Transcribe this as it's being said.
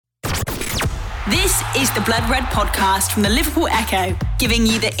This is the Blood Red podcast from the Liverpool Echo, giving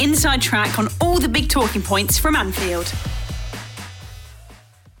you the inside track on all the big talking points from Anfield.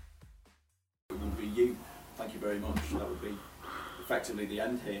 It would be you. Thank you very much. That would be effectively the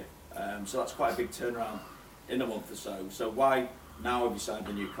end here. So that's quite a big turnaround in a month or so. So why now have you signed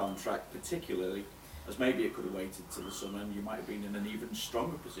a new contract, particularly as maybe it could have waited till the summer and you might have been in an even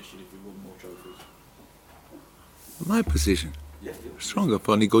stronger position if you won more trophies? My position? Yeah. Stronger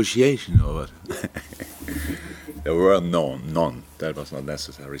for negotiation or what? There were none. That was not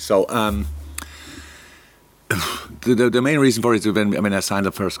necessary. So the main reason for it is when I signed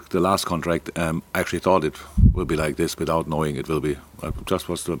the last contract, I actually thought it will be like this without knowing it will be. It just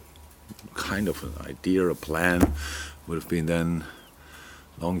was the kind of an idea, a plan. Would have been then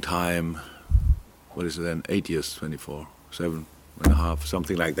long time. What is it then? 8 years, 24, 7.5,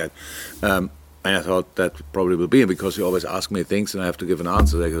 something like that. And I thought that probably will be, because you always ask me things and I have to give an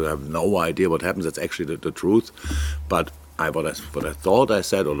answer. I have no idea what happens. That's actually the truth. But what I thought I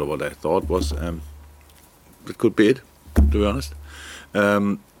said, or what I thought was, it could be it, to be honest.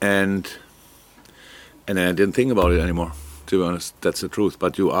 And I didn't think about it anymore, to be honest. That's the truth.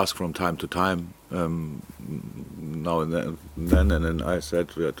 But you ask from time to time, now and then, and then I said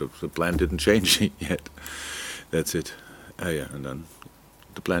the plan didn't change yet. That's it. And then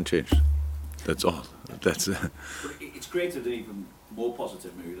the plan changed. That's all. It's created an even more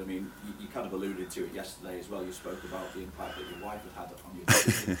positive mood. I mean, you kind of alluded to it yesterday as well. You spoke about the impact that your wife had on you.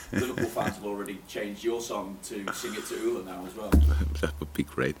 Liverpool fans have already changed your song to Sing It to Ula now as well. That would be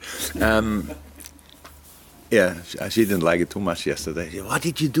great. Yeah, she didn't like it too much yesterday. What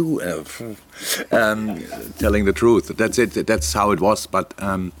did you do? Telling the truth. That's it. That's how it was. But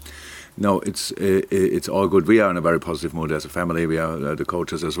no, it's all good. We are in a very positive mood as a family. We are the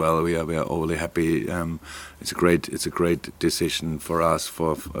coaches as well. We are overly happy. It's a great decision for us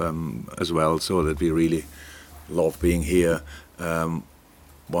as well. So that we really love being here.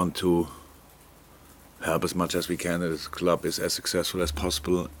 Want to help as much as we can that this club is as successful as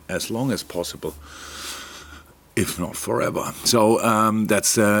possible, as long as possible, if not forever. So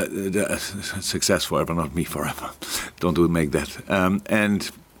that's the success forever, not me forever. Don't make that.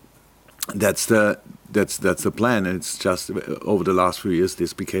 And that's the plan. And it's just over the last few years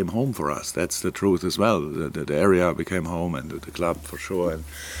this became home for us. That's the truth as well. The area became home, and the club for sure.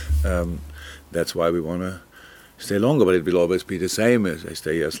 And that's why we want to stay longer. But it will always be the same. I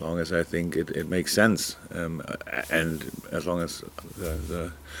stay as long as I think it makes sense, and as long as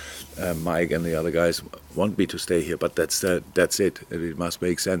Mike and the other guys want me to stay here. But that's it. It must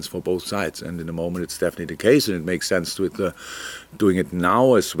make sense for both sides. And in the moment, it's definitely the case, and it makes sense with doing it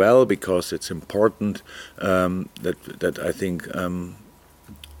now as well, because it's important that I think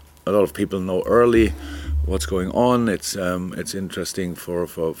a lot of people know early what's going on. It's interesting for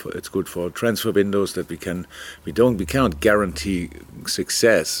it's good for transfer windows that we cannot guarantee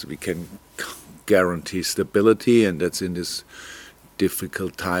success. We can guarantee stability, and that's in this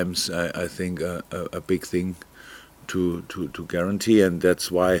difficult times, I think a big thing to guarantee, and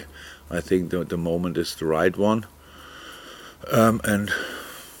that's why I think the moment is the right one, and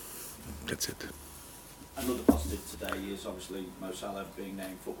that's it. Another positive today is obviously Mo Salah being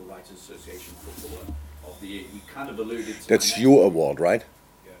named Football Writers Association Footballer of the Year. You kind of alluded to that's your award, right?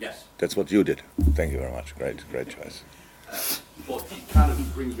 Yes. That's what you did. Thank you very much. Great choice. But it kind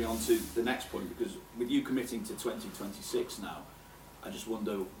of brings me on to the next point, because with you committing to 2026 now, I just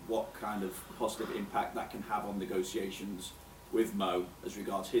wonder what kind of positive impact that can have on negotiations with Mo as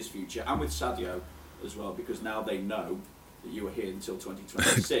regards his future, and with Sadio as well, because now they know that you are here until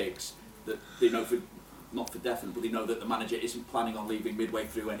 2026, that they know not for definite, but they know that the manager isn't planning on leaving midway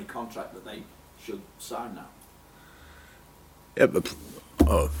through any contract that they should sign now. Yeah, but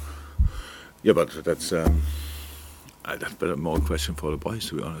that's a more question for the boys,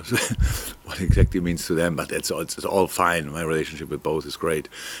 to be honest. What exactly it means to them, but it's all fine. My relationship with both is great,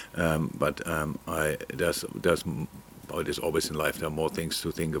 but it is always in life there are more things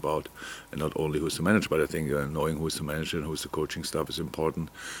to think about, and not only who's the manager, but I think knowing who's the manager and who's the coaching staff is an important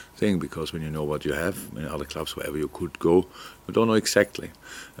thing, because when you know what you have in other clubs, wherever you could go, you don't know exactly.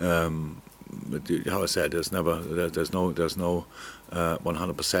 But how I said, there's no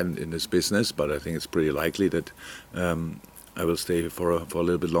 100% in this business, but I think it's pretty likely that I will stay for a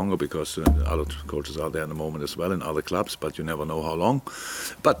little bit longer, because other coaches are there in the moment as well in other clubs, but you never know how long.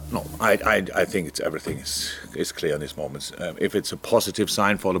 But no, I think everything is clear in these moments. If it's a positive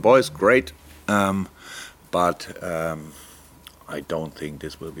sign for the boys, great. But I don't think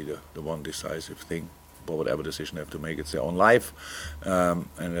this will be the one decisive thing. For whatever decision they have to make, it's their own life, and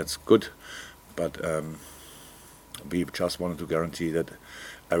that's good. But we just wanted to guarantee that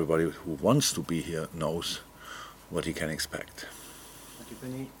everybody who wants to be here knows what he can expect. Thank you,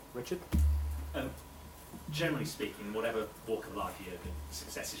 Vinny. Richard? Generally speaking, whatever walk of life you're in,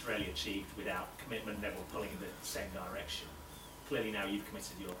 success is rarely achieved without commitment, never pulling in the same direction. Clearly now you've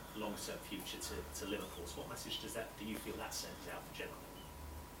committed your long-term future to Liverpool. So what message do you feel that sends out generally?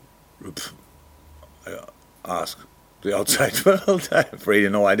 I ask the outside world. I have really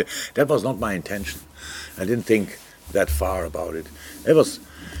no idea. That was not my intention. I didn't think that far about it.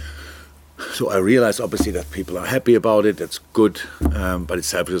 So I realized obviously that people are happy about it. That's good, but it's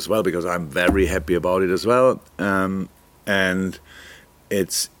selfish as well because I'm very happy about it as well. And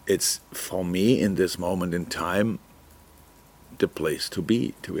it's for me in this moment in time the place to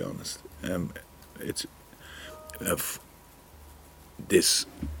be honest. This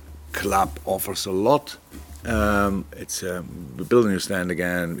club offers a lot. We're building a new stand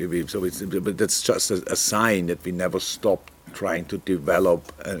again. But that's just a sign that we never stop trying to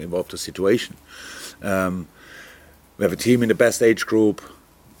develop and evolve the situation. We have a team in the best age group,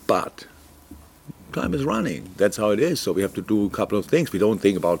 but time is running. That's how it is. So we have to do a couple of things. We don't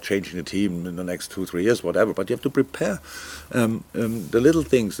think about changing the team in the next 2-3 years, whatever. But you have to prepare the little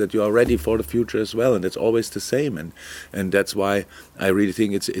things that you are ready for the future as well. And it's always the same. And that's why I really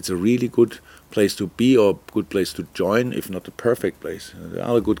think it's a really good place to be or good place to join, if not the perfect place. There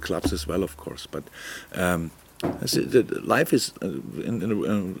are good clubs as well, of course. But life is,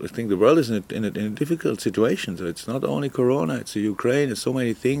 I think the world is in a difficult situation. So it's not only Corona, it's the Ukraine, it's so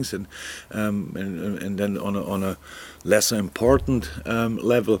many things, and then on a lesser important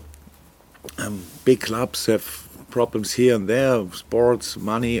level, big clubs have problems here and there, sports,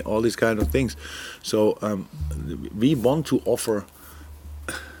 money, all these kind of things. So we want to offer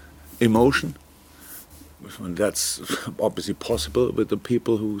emotion, and that's obviously possible with the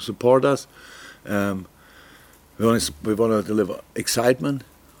people who support us. We want to deliver excitement,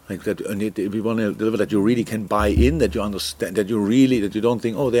 like that. We want to deliver that you really can buy in, that you understand, that you don't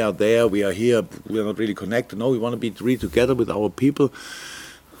think, oh, they are there, we are here, we are not really connected. No, we want to be really together with our people.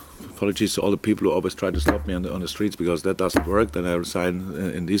 Apologies to all the people who always try to stop me on the streets because that doesn't work. Then I resign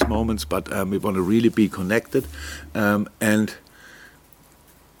in these moments. But we want to really be connected, and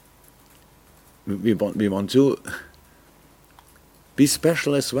we want to be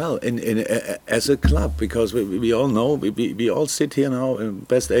special as well as a club, because we all know we all sit here now in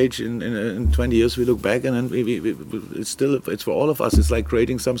best age in 20 years we look back, and then it's for all of us. It's like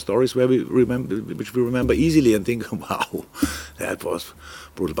creating some stories where we remember easily and think, wow, that was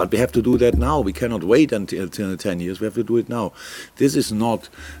brutal. But we have to do that now. We cannot wait until 10 years. We have to do it now. This is not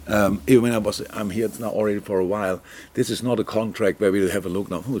even when I'm here now already for a while. This is not a contract where we'll have a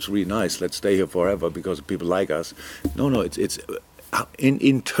look now. Oh, it's really nice. Let's stay here forever because people like us. No. It's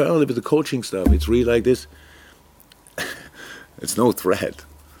internally with the coaching stuff, it's really like this. It's no threat.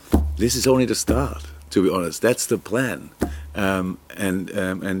 This is only the start, to be honest. That's the plan, and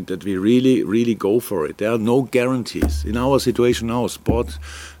that we really go for it. There are no guarantees in our situation now. Sports,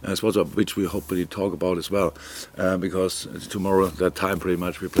 which we hopefully talk about as well, because tomorrow that time pretty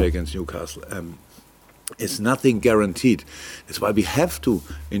much we play against Newcastle. It's nothing guaranteed. That's why we have to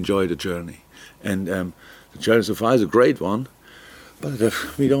enjoy the journey, and the journey so far is a great one.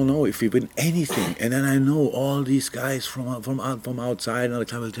 But we don't know if we win anything. And then I know all these guys from outside and the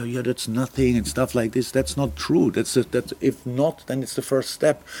club will tell you, yeah, that's nothing and stuff like this. That's not true. That's if not, then it's the first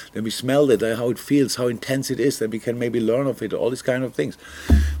step. Then we smell it, how it feels, how intense it is. Then we can maybe learn of it, all these kind of things.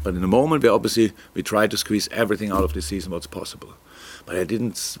 But in the moment, we try to squeeze everything out of the season what's possible. But I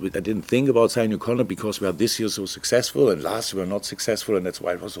didn't think about signing O'Connor because we are this year so successful and last year we were not successful, and that's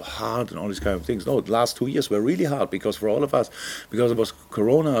why it was so hard and all these kind of things. No, the last 2 years were really hard because for all of us, because it was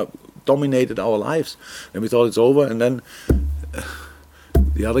Corona dominated our lives, and we thought it's over, and then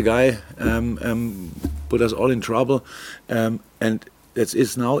the other guy put us all in trouble, and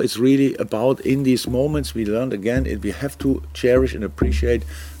it's now. It's really about in these moments we learned again. We have to cherish and appreciate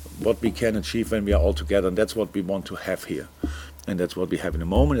what we can achieve when we are all together, and that's what we want to have here. And that's what we have in the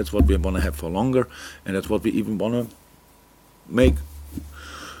moment, that's what we want to have for longer, and that's what we even want to make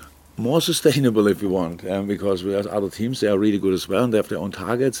more sustainable if we want, because we have other teams, they are really good as well, and they have their own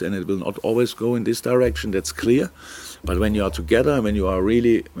targets, and it will not always go in this direction, that's clear. But when you are together, when you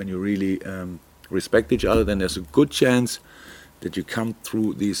really respect each other, then there's a good chance that you come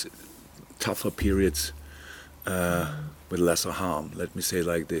through these tougher periods with lesser harm, let me say it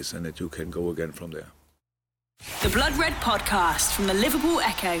like this, and that you can go again from there. The Blood Red Podcast from the Liverpool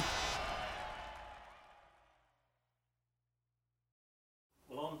Echo.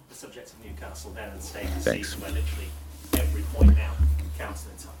 Well, on the subject of Newcastle, then, and staying in the Thanks. season where literally every point now counts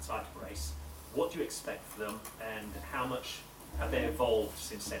in the title race, what do you expect for them, and how much Have they evolved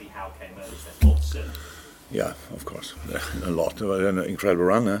since Eddie Howe came over? Is there more certainly? Yeah, of course, a lot. An incredible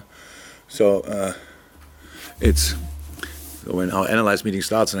run. So it's when our analyze meeting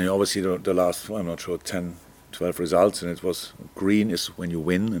starts, and you always see the last, I'm not sure, 10, 12 results, and it was green is when you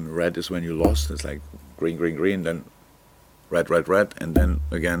win, and red is when you lost. It's like green, green, green, then red, red, red, and then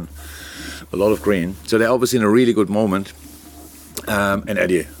again a lot of green. So they're obviously in a really good moment, and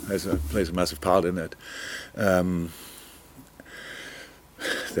Eddie plays a massive part in it.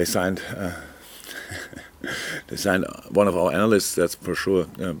 They signed. They signed one of our analysts. That's for sure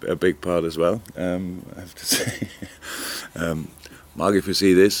a big part as well. I have to say, Mark, if you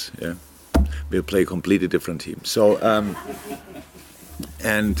see this, yeah, we'll play a completely different team. So,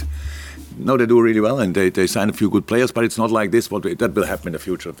 and no, they do really well, and they sign a few good players. But it's not like this. That will happen in the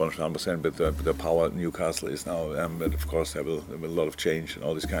future, 100%. With the power Newcastle is now, but of course there will be a lot of change and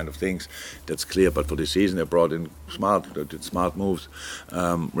all these kind of things. That's clear. But for this season, they brought in did smart moves,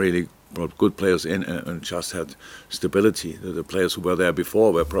 really. Brought good players in and just had stability. The players who were there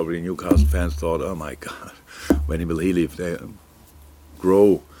before were probably Newcastle fans thought, oh my God, when will he leave? They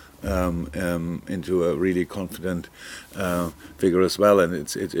grow into a really confident figure as well, and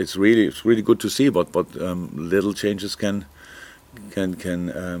it's really good to see what little changes can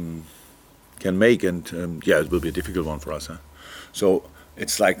make, and yeah, it will be a difficult one for us. So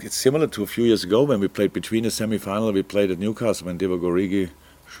it's similar to a few years ago when we played between the semi-final. We played at Newcastle when Divock Origi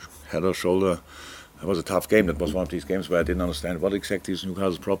head or shoulder. It was a tough game. That was one of these games where I didn't understand what exactly is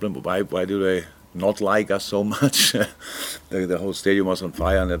Newcastle's problem. Why do they not like us so much? The whole stadium was on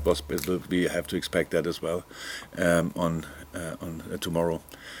fire, and we have to expect that as well on tomorrow.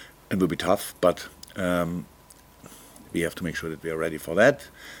 It will be tough, but we have to make sure that we are ready for that.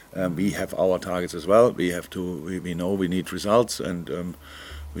 We have our targets as well. We know we need results, and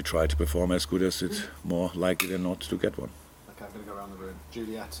we try to perform as good as it's more likely than not to get one. Okay, I'm going to go around the room.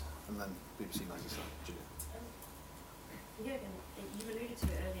 Juliet, and then BBC Nice. Juliet. Jürgen, you alluded to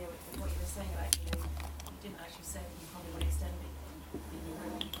it earlier with what you were saying about, you didn't actually say that you probably would extend it. You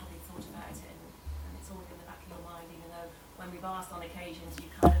probably thought about it, and it's always in the back of your mind, even though when we've asked on occasions, you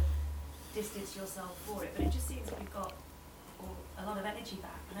kind of distanced yourself for it. But it just seems that you've got a lot of energy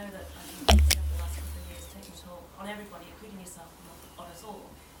back. I know that over the last couple of years, taking a toll on everybody, including yourself, on us all.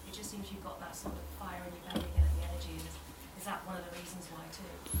 It just seems you've got that sort of fire in your belly again, and the energy. Is that one of the reasons why too?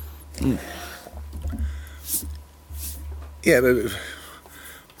 Yeah, but,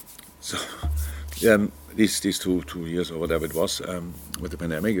 so these 2 years or whatever it was with the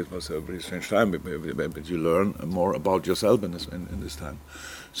pandemic, it was a very strange time. But you learn more about yourself in this time.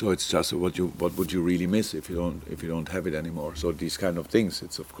 So it's just what would you really miss if you don't have it anymore. So these kind of things.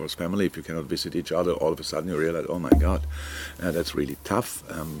 It's of course family. If you cannot visit each other, all of a sudden you realize, oh my God, that's really tough.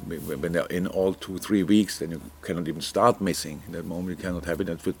 When they're in all 2-3 weeks, then you cannot even start missing. In that moment you cannot have it.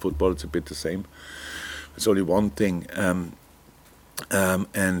 And with football, it's a bit the same. It's only one thing, and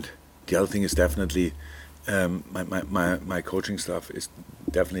the other thing is definitely my coaching staff is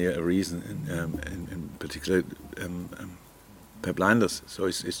definitely a reason, in particular. Pep Lijnders. So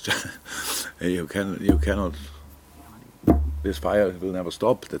it's just you cannot. This fire will never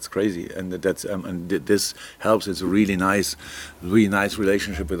stop. That's crazy, and this helps. It's a really nice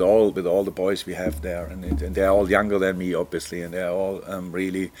relationship with all the boys we have there, and they're all younger than me, obviously, and they're all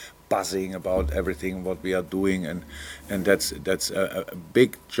really buzzing about everything what we are doing, and that's a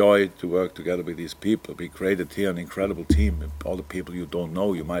big joy to work together with these people. We created here an incredible team. All the people you don't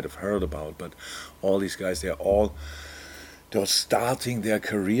know, you might have heard about, but all these guys, they're starting their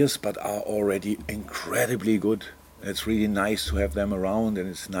careers, but are already incredibly good. It's really nice to have them around, and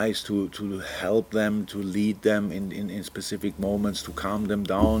it's nice to help them, to lead them in specific moments, to calm them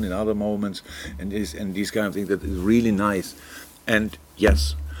down in other moments, and these kind of things. That is really nice. And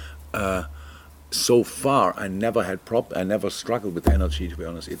yes, so far I never struggled with energy, to be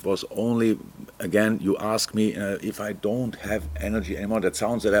honest. It was only, again, you ask me if I don't have energy anymore. That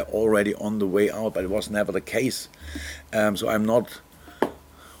sounds that I'm already on the way out, but it was never the case. So I'm not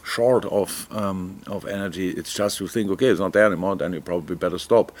short of energy. It's just you think, okay, it's not there anymore, then you probably better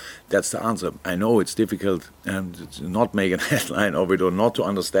stop. That's the answer. I know it's difficult to not make a headline or not to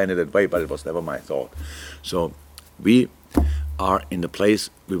understand it that way, but it was never my thought. So we are in the place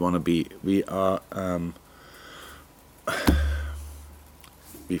we want to be. We are.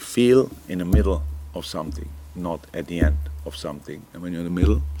 We feel in the middle of something, not at the end of something. And when you're in the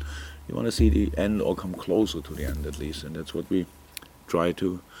middle, you want to see the end or come closer to the end at least, and that's what we try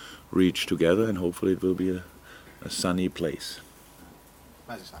to reach together, and hopefully it will be a sunny place.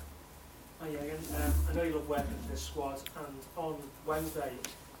 Hi, Zach. Hi, Jürgen. I know you love working with this squad, and on Wednesday,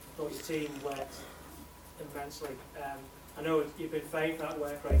 I thought your team worked immensely. I know you've been famed for that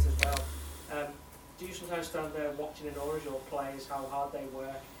work rate as well. Do you sometimes stand there watching in awe as your players, how hard they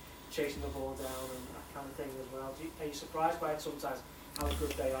work, chasing the ball down and that kind of thing as well? Are you surprised by it sometimes, how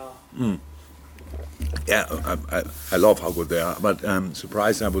good they are? Yeah, I love how good they are, but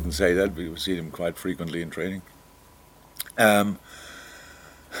surprised I wouldn't say that. We see them quite frequently in training.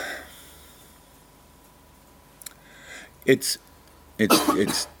 It's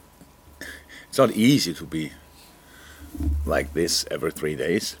not easy to be like this every 3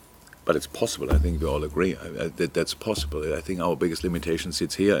 days, but it's possible. I think we all agree that that's possible. I think our biggest limitation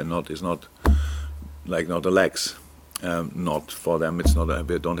sits here, and not the legs. Not for them. It's not.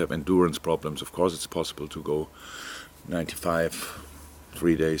 We don't have endurance problems. Of course, it's possible to go 95,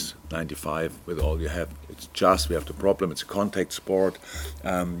 3 days, 95 with all you have. It's just we have the problem. It's a contact sport.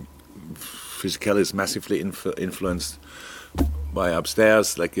 Physicality is massively influenced by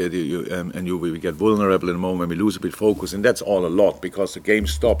upstairs. Like we get vulnerable in the moment when we lose a bit focus, and that's all a lot because the game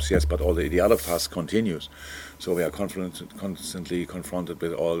stops. Yes, but all the other task continues. So we are constantly confronted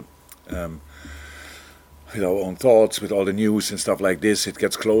with all. With our own thoughts, with all the news and stuff like this. It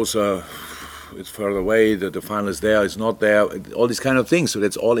gets closer, it's further away, the final is there, it's not there, all these kind of things. So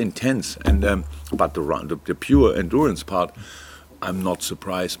that's all intense. And but the pure endurance part, I'm not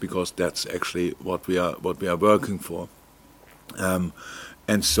surprised because that's actually what we are working for. And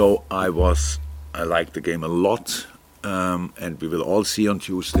so I like the game a lot, and we will all see on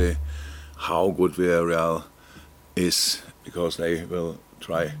Tuesday how good Villarreal is, because they will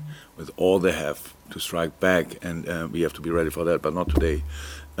try with all they have to strike back, and we have to be ready for that, but not today.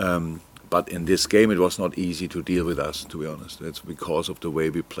 But in this game it was not easy to deal with us, to be honest. That's because of the way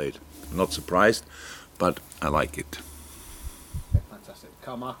we played. I'm not surprised, but I like it. Okay, fantastic.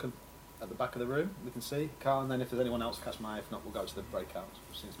 Carl Markham at the back of the room, we can see. Carl, and then if there's anyone else, catch my eye. If not, we'll go to the breakout,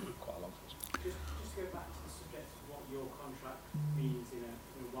 which seems to be quite a long for us. Just go back to the subject of what your contract means in a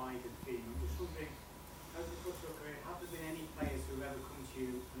wider theme. I'm just wondering, over the course of your career, have there been any players who have ever come to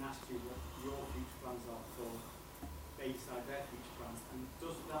you and asked you what your future plans are for they decide their future plans, and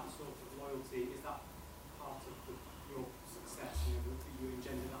does that sort of loyalty, is that part of your success, that you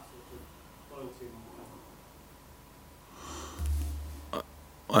engender that sort of loyalty among players?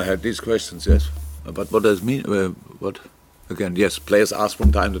 I had these questions, yes, but what does it mean? What? Again, yes, players ask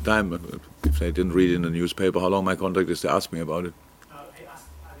from time to time, if they didn't read in the newspaper how long my contract is, they ask me about it.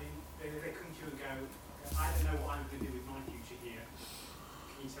 They come to you and go, I don't know what I'm going to do with my future here.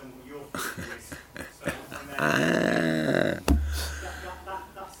 Can you tell me what your future is?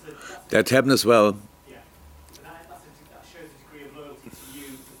 That happened as well. Yeah, so that shows a degree of loyalty to you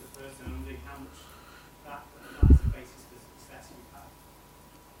as a person, and wondering how much that's the basis for success you've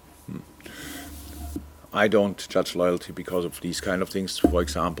had. I don't judge loyalty because of these kind of things, for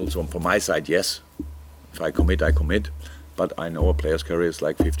example. So from my side, yes, if I commit, I commit. But I know a player's career is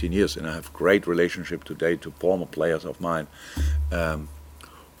like 15 years, and I have great relationship today to former players of mine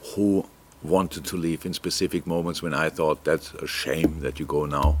who wanted to leave in specific moments when I thought that's a shame that you go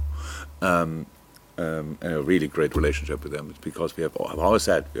now. And a really great relationship with them. It's because I've always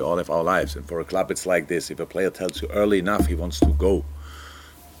said, we all have our lives, and for a club it's like this. If a player tells you early enough he wants to go,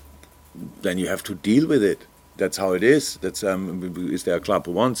 then you have to deal with it. That's how it is. That's is there a club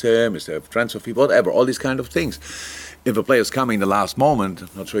who wants him? Is there a transfer fee? Whatever, all these kind of things. If a player's coming the last moment,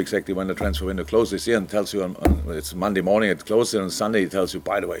 not sure exactly when the transfer window closes here, and tells you on it's Monday morning it closes, and on Sunday it tells you,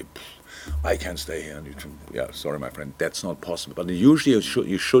 by the way, I can't stay here. And sorry, my friend, that's not possible. But usually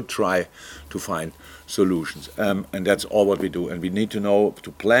you should try to find solutions, and that's all what we do. And we need to know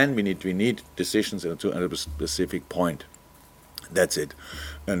to plan. We need decisions at a specific point. That's it,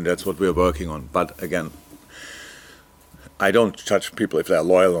 and that's what we're working on. But again, I don't judge people if they're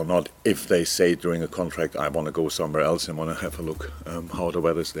loyal or not. If they say during a contract, I want to go somewhere else and want to have a look how the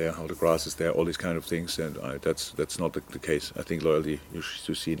weather's there, how the grass is there, all these kind of things, and that's not the case. I think loyalty you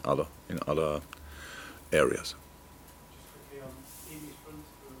should see in other areas.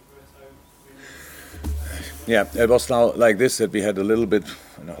 Yeah, it was now like this that we had a little bit,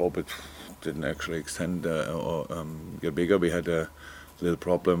 and I hope it didn't actually extend or get bigger. We had a little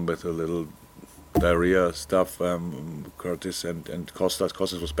problem with a little diarrhea stuff. Curtis and Costas.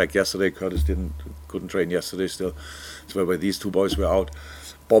 Costas was back yesterday. Curtis couldn't train yesterday still. So where these two boys were out.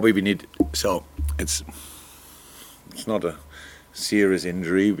 Bobby, so it's not a serious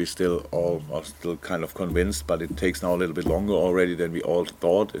injury. We still all are still kind of convinced, but it takes now a little bit longer already than we all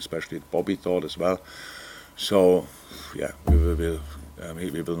thought, especially Bobby thought as well. So yeah, we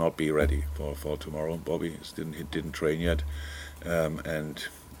will not be ready for tomorrow. Bobby didn't train yet, and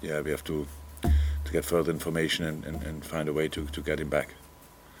yeah, we have to get further information and find a way to get him back.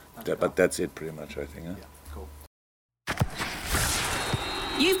 But that's it pretty much, I think. Huh? Yeah, cool.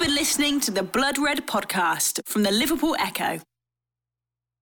 You've been listening to the Blood Red podcast from the Liverpool Echo.